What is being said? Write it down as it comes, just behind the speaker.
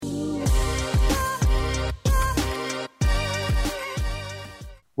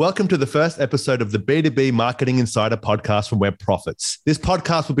Welcome to the first episode of the B2B Marketing Insider podcast from Web Profits. This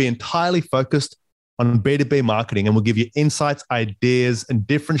podcast will be entirely focused on B2B marketing and will give you insights, ideas, and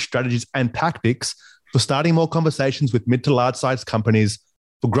different strategies and tactics for starting more conversations with mid to large sized companies,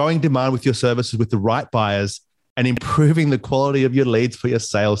 for growing demand with your services with the right buyers, and improving the quality of your leads for your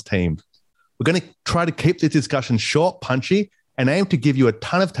sales team. We're going to try to keep this discussion short, punchy, and aim to give you a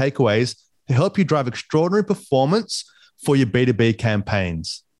ton of takeaways to help you drive extraordinary performance for your B2B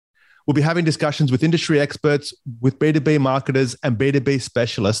campaigns. We'll be having discussions with industry experts, with B2B marketers and B2B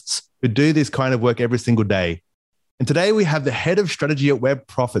specialists who do this kind of work every single day. And today we have the head of strategy at Web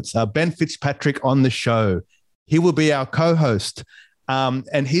Profits, Ben Fitzpatrick, on the show. He will be our co-host,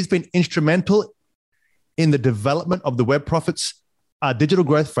 and he's been instrumental in the development of the Web Profits digital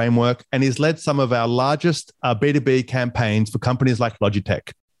growth framework, and he's led some of our largest B2B campaigns for companies like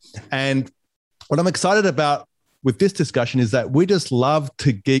Logitech. And what I'm excited about with this discussion is that we just love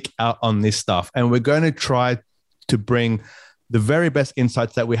to geek out on this stuff, and we're going to try to bring the very best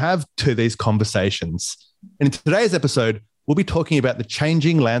insights that we have to these conversations. And in today's episode, we'll be talking about the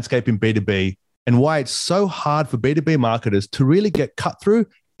changing landscape in B2B and why it's so hard for B2B marketers to really get cut through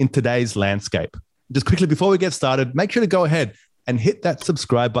in today's landscape. Just quickly, before we get started, make sure to go ahead and hit that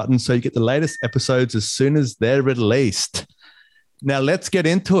subscribe button so you get the latest episodes as soon as they're released. Now, let's get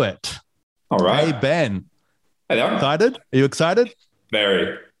into it. All right. Hey, Ben. Hey there. Excited? Are you excited?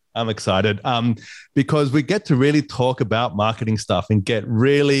 Very. I'm excited because we get to really talk about marketing stuff and get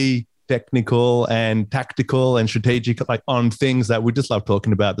really technical and tactical and strategic, like on things that we just love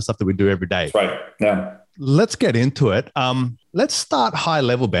talking about, the stuff that we do every day. That's right. Yeah. Let's get into it. Let's start high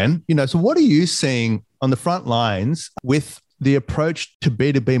level, Ben. So what are you seeing on the front lines with the approach to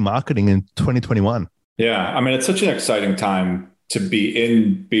B2B marketing in 2021? Yeah. I mean, it's such an exciting time to be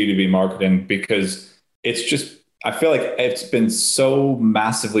in B2B marketing because I feel like it's been so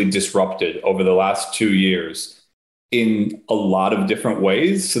massively disrupted over the last 2 years in a lot of different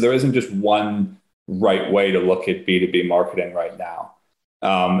ways. So there isn't just one right way to look at B2B marketing right now.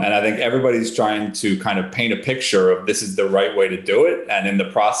 And I think everybody's trying to kind of paint a picture of this is the right way to do it. And in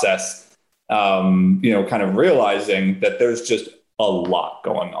the process, kind of realizing that there's just a lot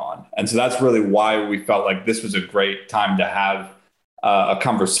going on. And so that's really why we felt like this was a great time to have a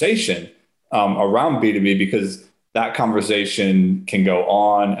conversation around B2B, because that conversation can go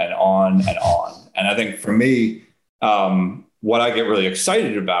on and on and on. And I think for me, what I get really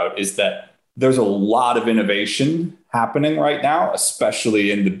excited about is that there's a lot of innovation happening right now,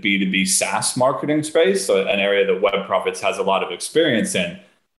 especially in the B2B SaaS marketing space, so an area that Web Profits has a lot of experience in.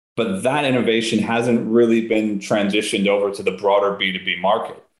 But that innovation hasn't really been transitioned over to the broader B2B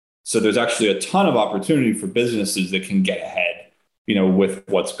market. So there's actually a ton of opportunity for businesses that can get ahead, with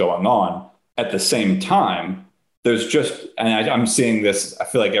what's going on. At the same time, I'm seeing this, I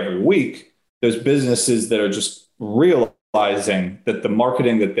feel like every week, there's businesses that are just realizing that the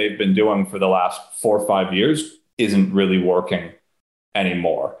marketing that they've been doing for the last 4 or 5 years isn't really working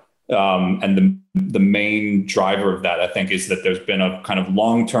anymore. And the main driver of that, I think, is that there's been a kind of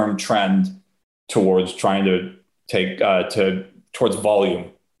long-term trend towards trying to take towards volume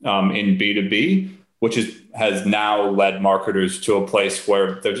in B2B, which has now led marketers to a place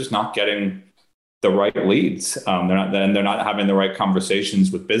where they're just not getting the right leads. They're not having the right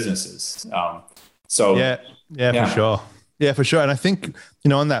conversations with businesses. For sure. Yeah, for sure. And I think,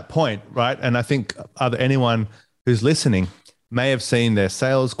 on that point, right. And I think anyone who's listening may have seen their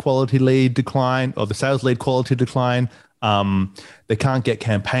sales quality lead decline or the sales lead quality decline. They can't get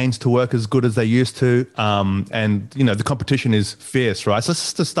campaigns to work as good as they used to. And the competition is fierce, right? So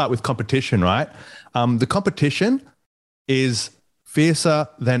let's just start with competition, right? The competition is fiercer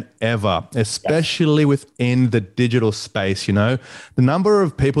than ever, especially within the digital space. The number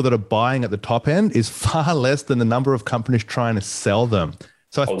of people that are buying at the top end is far less than the number of companies trying to sell them.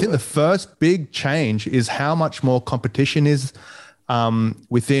 So I think the first big change is how much more competition is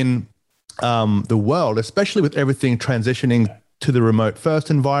within the world, especially with everything transitioning to the remote first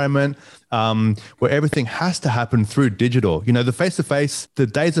environment, where everything has to happen through digital. The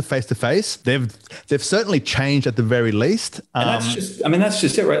days of face-to-face, they've certainly changed at the very least. And that's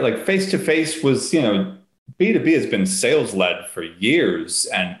just it, right? Like face-to-face was, B2B has been sales-led for years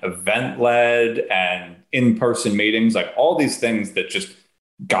and event-led and in-person meetings, like all these things that just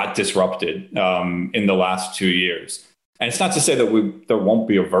got disrupted in the last 2 years. And it's not to say that there won't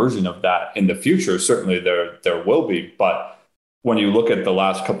be a version of that in the future. Certainly there will be. But when you look at the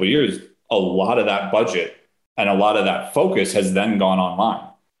last couple of years, a lot of that budget and a lot of that focus has then gone online.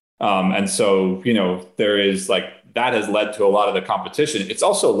 And so, there is that has led to a lot of the competition. It's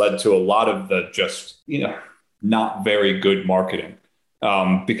also led to a lot of the just, not very good marketing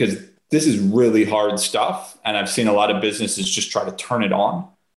because this is really hard stuff. And I've seen a lot of businesses just try to turn it on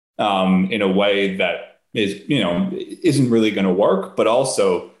in a way that is, isn't really going to work, but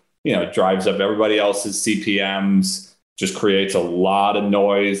also, drives up everybody else's CPMs, just creates a lot of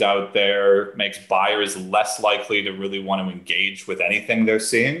noise out there, makes buyers less likely to really want to engage with anything they're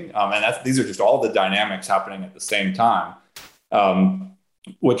seeing. And these are just all the dynamics happening at the same time,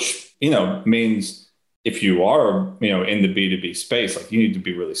 which, means if you are, in the B2B space, like you need to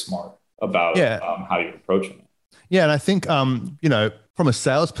be really smart about how you're approaching it. Yeah. And I think, from a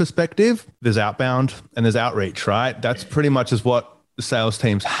sales perspective, there's outbound and there's outreach, right? That's pretty much is what the sales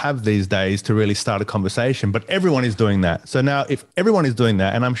teams have these days to really start a conversation, but everyone is doing that. So now if everyone is doing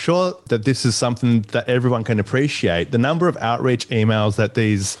that, and I'm sure that this is something that everyone can appreciate, the number of outreach emails that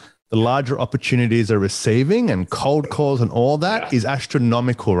the larger opportunities are receiving and cold calls and all that is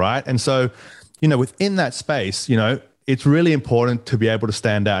astronomical, right? And so, within that space, it's really important to be able to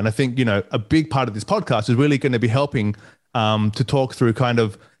stand out. And I think, a big part of this podcast is really going to be helping to talk through kind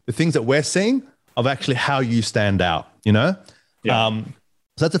of the things that we're seeing of actually how you stand out, So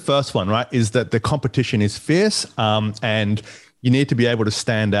that's the first one, right? Is that the competition is fierce and you need to be able to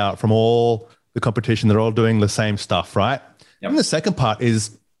stand out from all the competition. They're all doing the same stuff, right? Yep. And the second part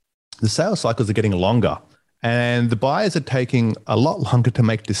is the sales cycles are getting longer and the buyers are taking a lot longer to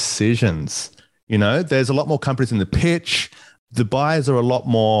make decisions. There's a lot more companies in the pitch. The buyers are a lot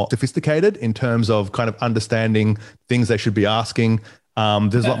more sophisticated in terms of kind of understanding things they should be asking.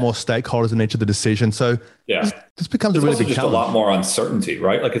 There's a lot more stakeholders in each of the decisions. So this becomes a really big challenge. A lot more uncertainty,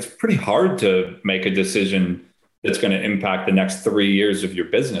 right? Like it's pretty hard to make a decision that's going to impact the next 3 years of your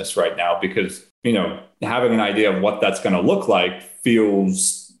business right now because, having an idea of what that's going to look like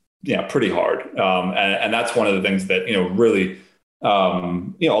feels, pretty hard. And that's one of the things that, really, a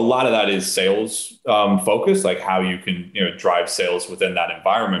lot of that is sales focused, like how you can, drive sales within that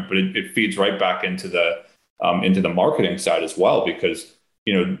environment, but it feeds right back into the marketing side as well, because,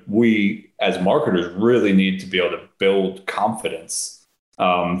 we as marketers really need to be able to build confidence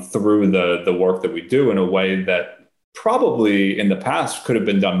through the work that we do in a way that probably in the past could have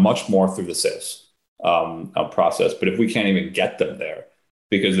been done much more through the sales process. But if we can't even get them there,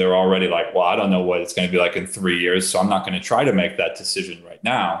 because they're already like, well, I don't know what it's going to be like in 3 years, so I'm not going to try to make that decision right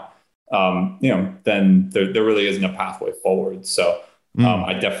now. Then there really isn't a pathway forward. So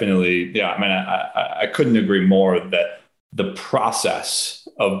I definitely, I couldn't agree more that the process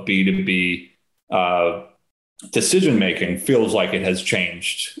of B2B decision making feels like it has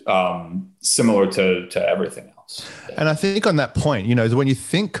changed, similar to everything else. And I think on that point, when you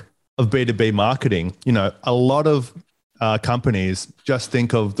think of B2B marketing, a lot of companies just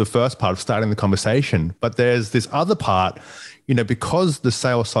think of the first part of starting the conversation, but there's this other part, because the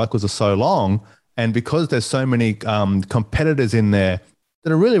sales cycles are so long and because there's so many competitors in there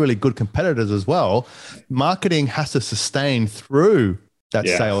that are really, really good competitors as well, marketing has to sustain through that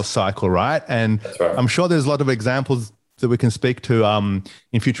sales cycle, right? And right. I'm sure there's a lot of examples that we can speak to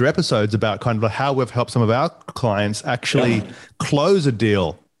in future episodes about kind of how we've helped some of our clients actually close a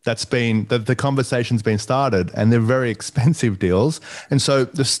deal that the conversation's been started, and they're very expensive deals. And so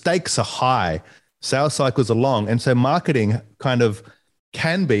the stakes are high, sales cycles are long. And so marketing kind of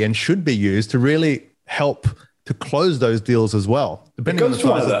can be and should be used to really help to close those deals as well. Depending on the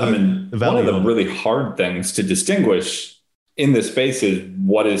size of the value. One of the really hard things to distinguish in this space is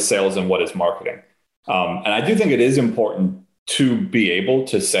what is sales and what is marketing. And I do think it is important to be able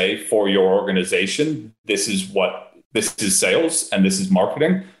to say for your organization, this is sales and this is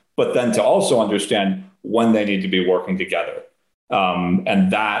marketing, but then to also understand when they need to be working together.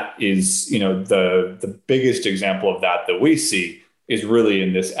 And that is, the biggest example of that we see is really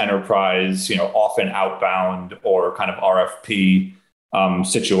in this enterprise, often outbound or kind of RFP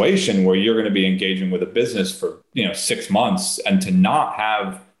situation where you're going to be engaging with a business for, 6 months, and to not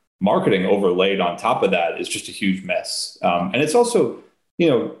have marketing overlaid on top of that is just a huge mess. And it's also,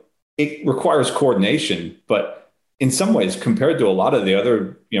 it requires coordination, but in some ways, compared to a lot of the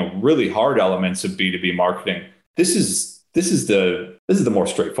other, really hard elements of B2B marketing, this is the more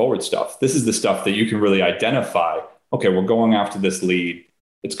straightforward stuff. This is the stuff that you can really identify. Okay, we're going after this lead.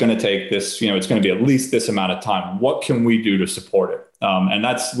 It's going to take this, it's going to be at least this amount of time. What can we do to support it? And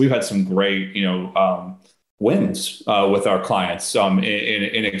we've had some great, wins with our clients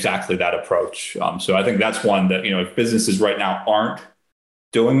in exactly that approach. So I think that's one that, if businesses right now aren't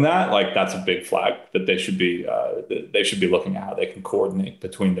doing that, like that's a big flag that they should be looking at how they can coordinate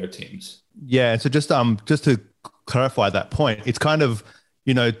between their teams. Yeah. So just to clarify that point, it's kind of,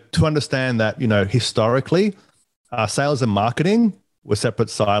 to understand that, historically, sales and marketing were separate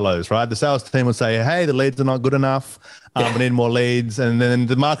silos, right? The sales team would say, hey, the leads are not good enough. We need more leads. And then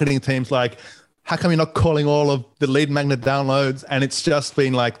the marketing team's like, how come you're not calling all of the lead magnet downloads? And it's just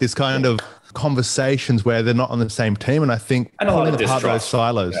been like this kind of conversations where they're not on the same team. And I think pulling apart those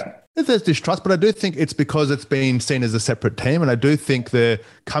silos, there's distrust, but I do think it's because it's been seen as a separate team. And I do think the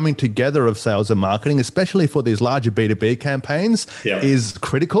coming together of sales and marketing, especially for these larger B2B campaigns, is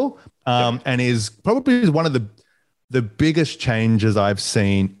critical and is probably one of the biggest changes I've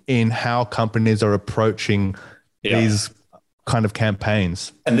seen in how companies are approaching these kind of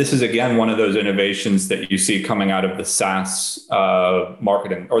campaigns. And this is, again, one of those innovations that you see coming out of the SaaS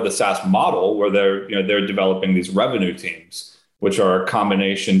marketing or the SaaS model, where they're developing these revenue teams, which are a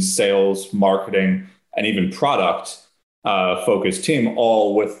combination sales, marketing, and even product focused team,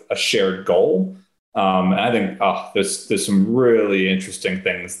 all with a shared goal. And I think there's some really interesting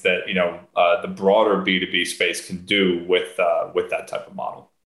things that the broader B2B space can do with that type of model.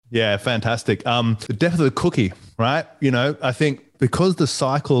 Yeah, fantastic. The death of the cookie, right? I think because the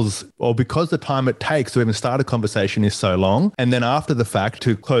cycles or because the time it takes to even start a conversation is so long, and then after the fact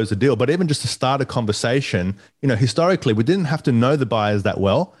to close a deal, but even just to start a conversation, historically, we didn't have to know the buyers that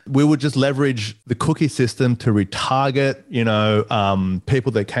well. We would just leverage the cookie system to retarget,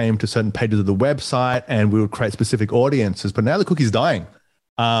 people that came to certain pages of the website, and we would create specific audiences. But now the cookie's dying.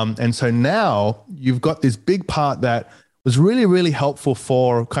 And so now you've got this big part that was really, really helpful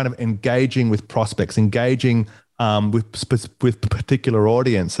for kind of engaging with prospects, engaging with particular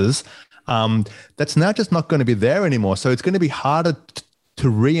audiences. That's now just not going to be there anymore. So it's going to be harder to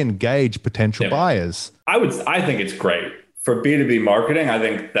re-engage potential buyers. I think it's great for B2B marketing. I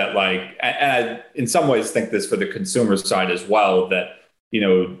think that and I, in some ways, think this for the consumer side as well, that,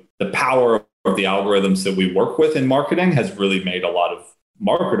 the power of the algorithms that we work with in marketing has really made a lot of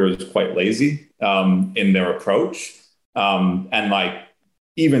marketers quite lazy in their approach. And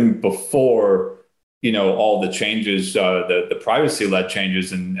even before, all the changes, the privacy-led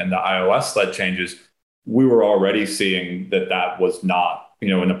changes and the iOS-led changes, we were already seeing that was not,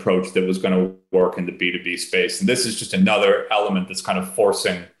 an approach that was going to work in the B2B space. And this is just another element that's kind of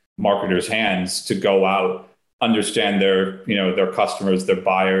forcing marketers' hands to go out, understand their customers, their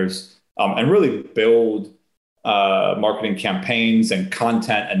buyers, and really build marketing campaigns and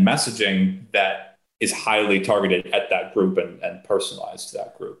content and messaging that is highly targeted at that group and personalized to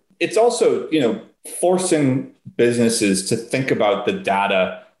that group. It's also, forcing businesses to think about the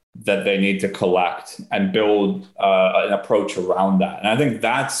data that they need to collect and build an approach around that. And I think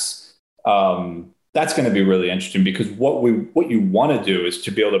that's going to be really interesting, because what you want to do is to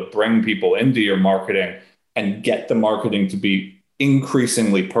be able to bring people into your marketing and get the marketing to be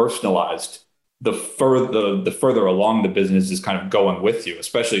increasingly personalized. The further along the business is kind of going with you,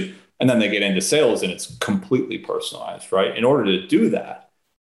 especially. And then they get into sales and it's completely personalized, right? In order to do that,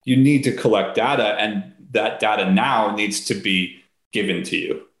 you need to collect data, and that data now needs to be given to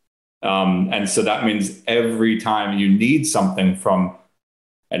you. And so that means every time you need something from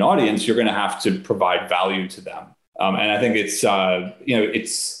an audience, you're going to have to provide value to them. And I think it's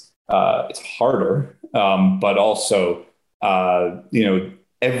harder, but also,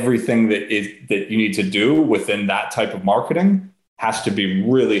 everything that you need to do within that type of marketing has to be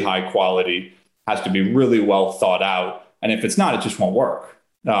really high quality, has to be really well thought out. And if it's not, it just won't work.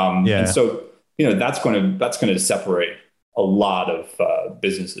 And so, that's going to separate a lot of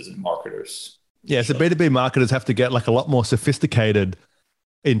businesses and marketers. Yeah. So B2B marketers have to get a lot more sophisticated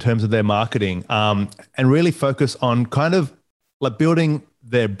in terms of their marketing, and really focus on kind of building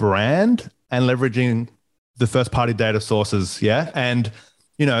their brand and leveraging the first party data sources. Yeah. And,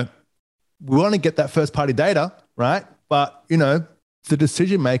 we want to get that first party data, right? But, the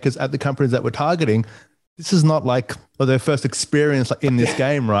decision makers at the companies that we're targeting, this is not their first experience in this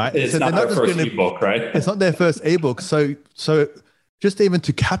game, right? It's not their first ebook, right? It's not their first ebook. So just even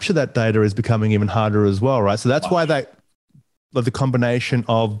to capture that data is becoming even harder as well, right? So that's why the combination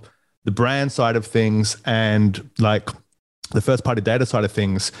of the brand side of things and the first party data side of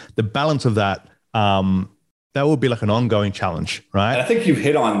things, the balance of that, that will be an ongoing challenge, right? And I think you've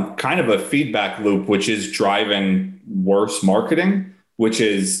hit on kind of a feedback loop, which is driving worse marketing, which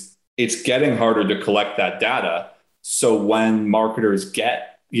is it's getting harder to collect that data. So when marketers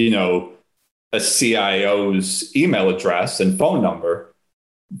get, a CIO's email address and phone number,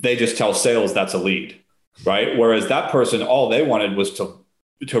 they just tell sales that's a lead, right? Whereas that person, all they wanted was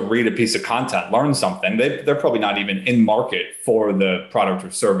to read a piece of content, learn something. They're probably not even in market for the product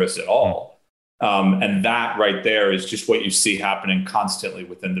or service at all. And that right there is just what you see happening constantly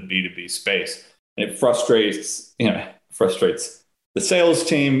within the B2B space. And it frustrates the sales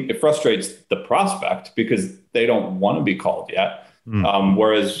team. It frustrates the prospect because they don't want to be called yet.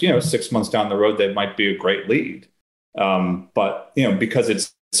 Whereas, 6 months down the road, they might be a great lead. But, because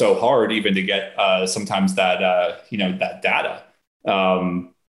it's so hard even to get sometimes that data,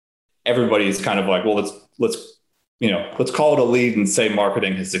 everybody's kind of like, well, let's call it a lead and say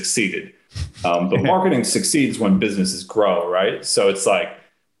marketing has succeeded. But marketing succeeds when businesses grow, right? So it's like,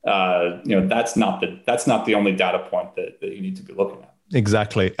 that's not the only data point that you need to be looking at.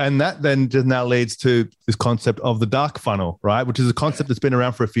 Exactly. And that then just now leads to this concept of the dark funnel, right? Which is a concept that's been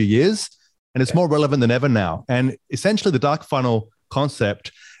around for a few years and it's more relevant than ever now. And essentially the dark funnel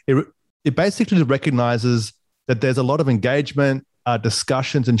concept, it basically recognizes that there's a lot of engagement,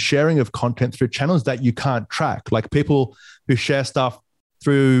 discussions and sharing of content through channels that you can't track, like people who share stuff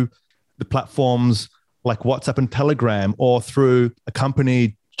through the platforms like WhatsApp and Telegram or through a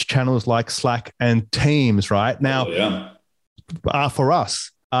company channels like Slack and Teams, right? Now, for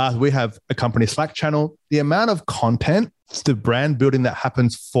us, we have a company Slack channel. The amount of content, the brand building that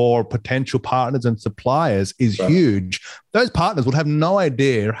happens for potential partners and suppliers is huge. Those partners will have no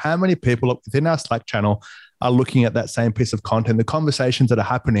idea how many people within our Slack channel are looking at that same piece of content, the conversations that are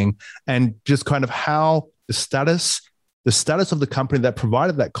happening, and just kind of how the status of the company that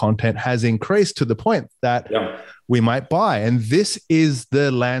provided that content has increased to the point that we might buy. And this is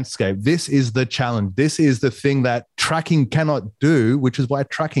the landscape. This is the challenge. This is the thing that tracking cannot do, which is why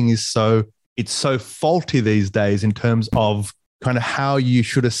tracking is so faulty these days in terms of kind of how you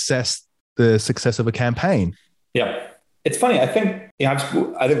should assess the success of a campaign. Yeah. It's funny. I think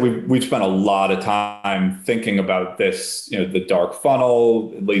we've spent a lot of time thinking about this, the dark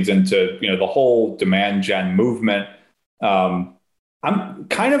funnel. It leads into, the whole demand gen movement. I'm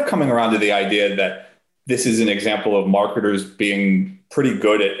kind of coming around to the idea that this is an example of marketers being pretty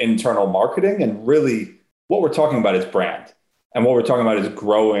good at internal marketing. And really what we're talking about is brand. And what we're talking about is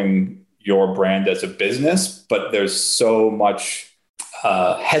growing your brand as a business. But there's so much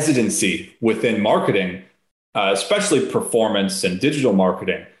hesitancy within marketing, especially performance and digital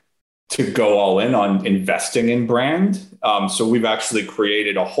marketing, to go all in on investing in brand. So we've actually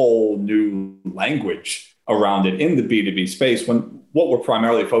created a whole new language around it in the B2B space, when what we're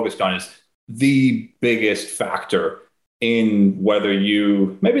primarily focused on is the biggest factor in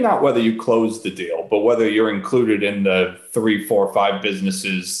maybe not whether you close the deal, but whether you're included in the 3, 4, 5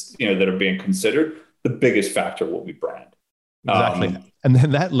 businesses, that are being considered. The biggest factor will be brand. Exactly. And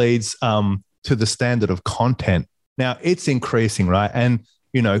then that leads to the standard of content. Now it's increasing, right? And,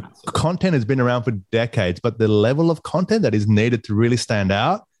 content has been around for decades, but the level of content that is needed to really stand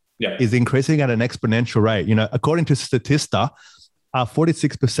out is increasing at an exponential rate. According to Statista,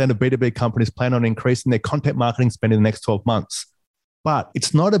 46% of B2B companies plan on increasing their content marketing spend in the next 12 months. But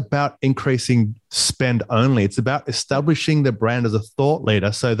it's not about increasing spend only. It's about establishing the brand as a thought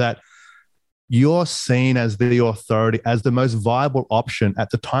leader so that you're seen as the authority, as the most viable option at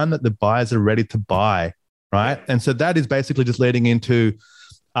the time that the buyers are ready to buy, right? And so that is basically just leading into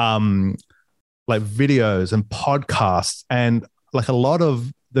like videos and podcasts and like a lot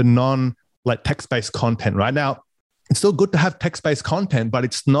of the text-based content. Right now, it's still good to have text-based content, but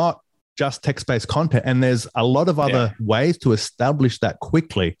it's not just text-based content. And there's a lot of other ways to establish that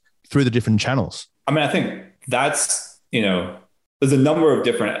quickly through the different channels. I mean, I think that's, there's a number of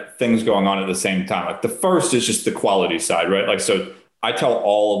different things going on at the same time. Like the first is just the quality side, right? Like, so I tell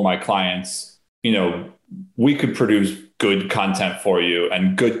all of my clients, we could produce good content for you,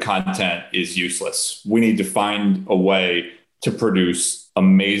 and good content is useless. We need to find a way to produce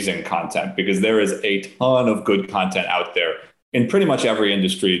amazing content, because there is a ton of good content out there in pretty much every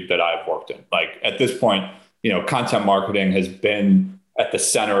industry that I've worked in. Like at this point, content marketing has been at the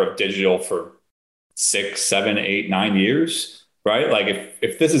center of digital for 6, 7, 8, 9 years, right? Like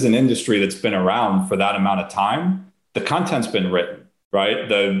if this is an industry that's been around for that amount of time, the content's been written, right?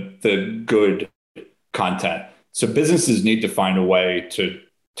 The good content. So businesses need to find a way to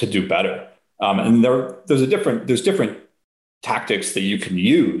do better. And there's different tactics that you can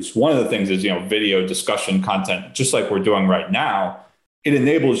use. One of the things is, video discussion content, just like we're doing right now. It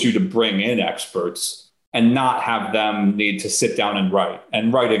enables you to bring in experts and not have them need to sit down and write.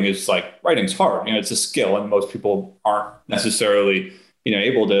 And writing's hard. It's a skill, and most people aren't necessarily,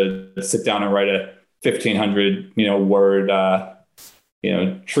 able to sit down and write a 1,500, word,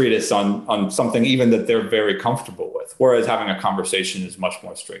 treatise on something even that they're very comfortable with. Whereas having a conversation is much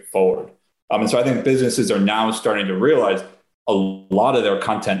more straightforward. And so I think businesses are now starting to realize a lot of their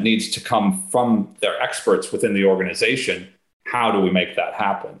content needs to come from their experts within the organization. How do we make that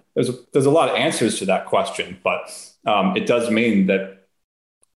happen? There's a lot of answers to that question, but it does mean that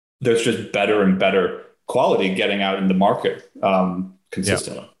there's just better and better quality getting out in the market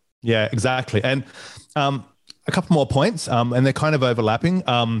consistently. Yeah, exactly. And a couple more points, and they're kind of overlapping.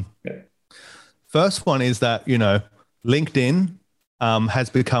 First one is that, LinkedIn has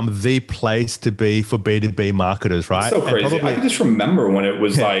become the place to be for B2B marketers, right? It's so crazy. I can just remember when it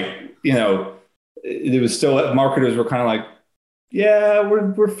was like, it was still, marketers were kind of like, yeah,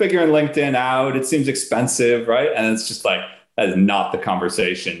 we're figuring LinkedIn out. It seems expensive, right? And it's just like, that is not the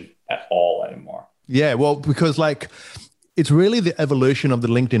conversation at all anymore. Yeah, well, because it's really the evolution of the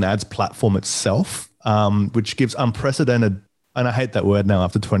LinkedIn ads platform itself, which gives unprecedented, and I hate that word now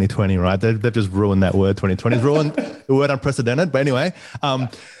after 2020, right? They've just ruined that word. 2020 has ruined the word unprecedented. But anyway,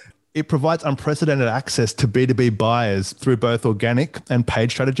 it provides unprecedented access to B2B buyers through both organic and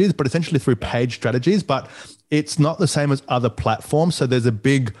paid strategies, but essentially through paid strategies. But it's not the same as other platforms. So there's a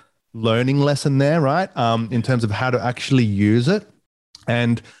big learning lesson there, right? In terms of how to actually use it.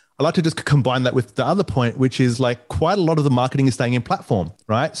 And I like to just combine that with the other point, which is quite a lot of the marketing is staying in platform,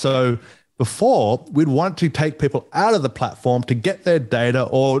 right? So before, we'd want to take people out of the platform to get their data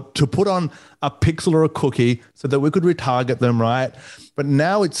or to put on a pixel or a cookie so that we could retarget them, right? But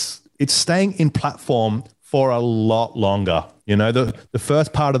now it's staying in platform for a lot longer. The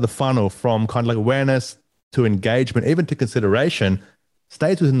first part of the funnel, from kind of awareness to engagement, even to consideration,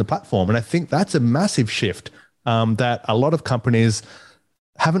 stays within the platform. And I think that's a massive shift that a lot of companies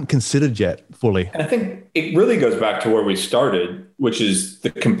haven't considered yet fully. And I think it really goes back to where we started, which is the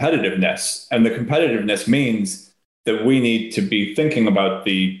competitiveness. And the competitiveness means that we need to be thinking about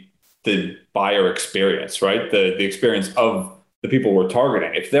the buyer experience, right? The experience of the people we're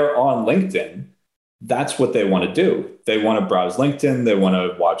targeting. If they're on LinkedIn, that's what they want to do. They want to browse LinkedIn, they want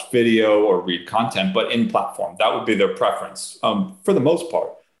to watch video or read content, but in platform. That would be their preference for the most part,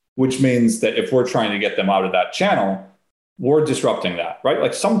 which means that if we're trying to get them out of that channel, we're disrupting that,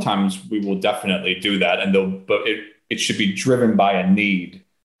 right? Sometimes we will definitely do that, but it should be driven by a need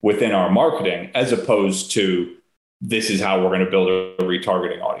within our marketing, as opposed to this is how we're going to build a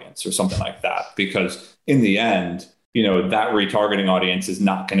retargeting audience or something like that. Because in the end, that retargeting audience is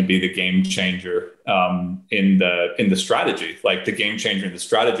not going to be the game changer in the strategy. The game changer in the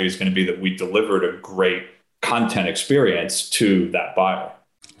strategy is going to be that we delivered a great content experience to that buyer.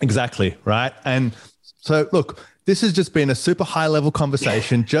 Exactly, right? And so look, this has just been a super high level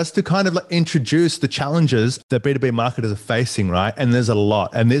conversation just to kind of introduce the challenges that B2B marketers are facing, right? And there's a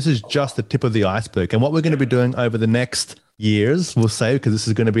lot. And this is just the tip of the iceberg. And what we're going to be doing over the next years, we'll say, because this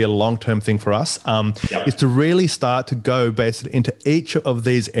is going to be a long-term thing for us, is to really start to go basically into each of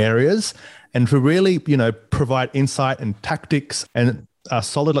these areas and to really, provide insight and tactics and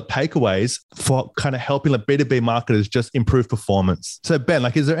solid takeaways for kind of helping B2B marketers just improve performance. So Ben,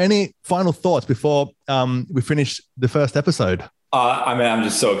 is there any final thoughts before we finish the first episode? I'm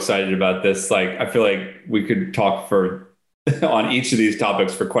just so excited about this. I feel like we could talk on each of these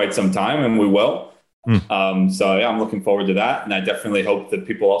topics for quite some time, and we will. So yeah, I'm looking forward to that. And I definitely hope that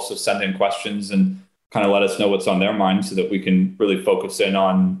people also send in questions and kind of let us know what's on their mind so that we can really focus in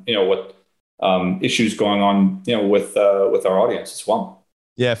on, what issues going on, with our audience as well.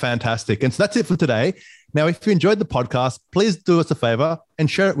 Yeah, fantastic. And so that's it for today. Now, if you enjoyed the podcast, please do us a favor and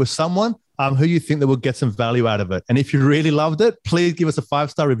share it with someone who you think that will get some value out of it. And if you really loved it, please give us a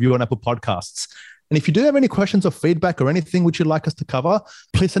 5-star review on Apple Podcasts. And if you do have any questions or feedback or anything which you'd like us to cover,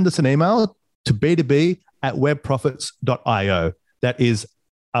 please send us an email to b2b@webprofits.io. That is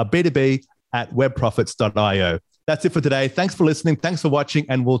b2b@webprofits.io. That's it for today. Thanks for listening. Thanks for watching,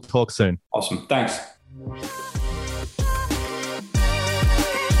 and we'll talk soon. Awesome. Thanks.